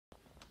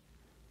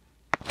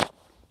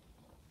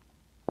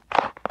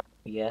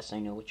Yes, I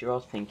know what you're all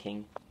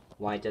thinking.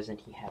 Why doesn't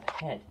he have a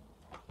head?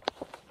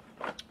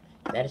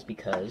 That is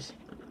because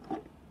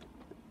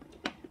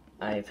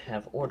I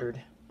have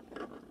ordered...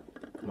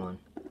 Come on.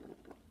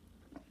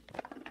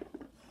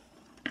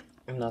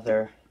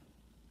 Another...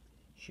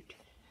 Shoot.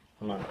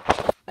 Hold on.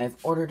 I've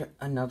ordered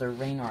another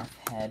Raynarth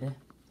head.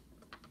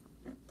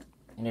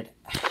 And it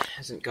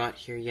hasn't got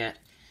here yet.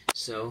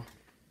 So...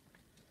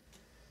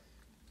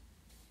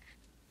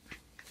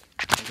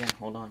 Again,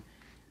 hold on.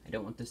 I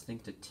don't want this thing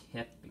to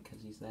tip because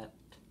he's that...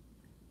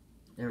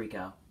 There we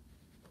go.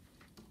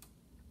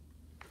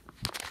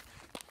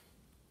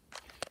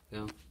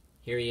 So,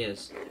 here he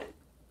is.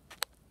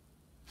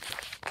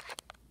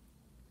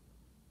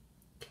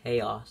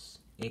 Chaos,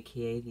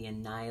 aka the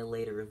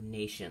Annihilator of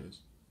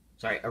Nations.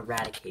 Sorry,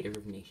 Eradicator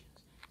of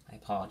Nations. I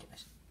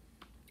apologize.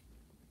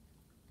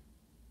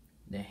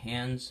 The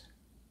hands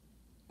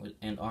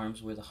and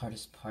arms were the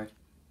hardest part.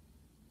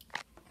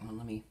 Well,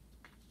 let me...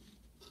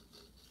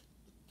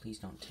 Please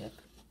don't tip.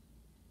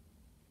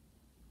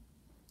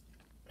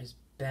 His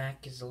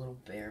back is a little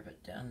bare,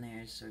 but down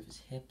there is sort of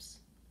his hips.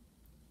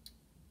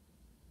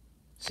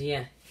 So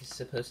yeah, he's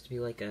supposed to be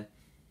like a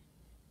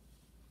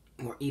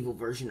more evil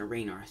version of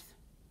Raynarth.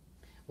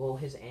 Well,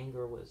 his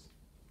anger was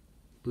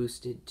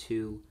boosted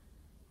to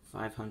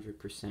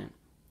 500%.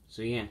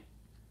 So yeah,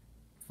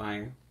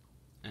 fire,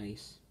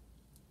 ice,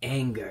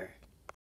 anger.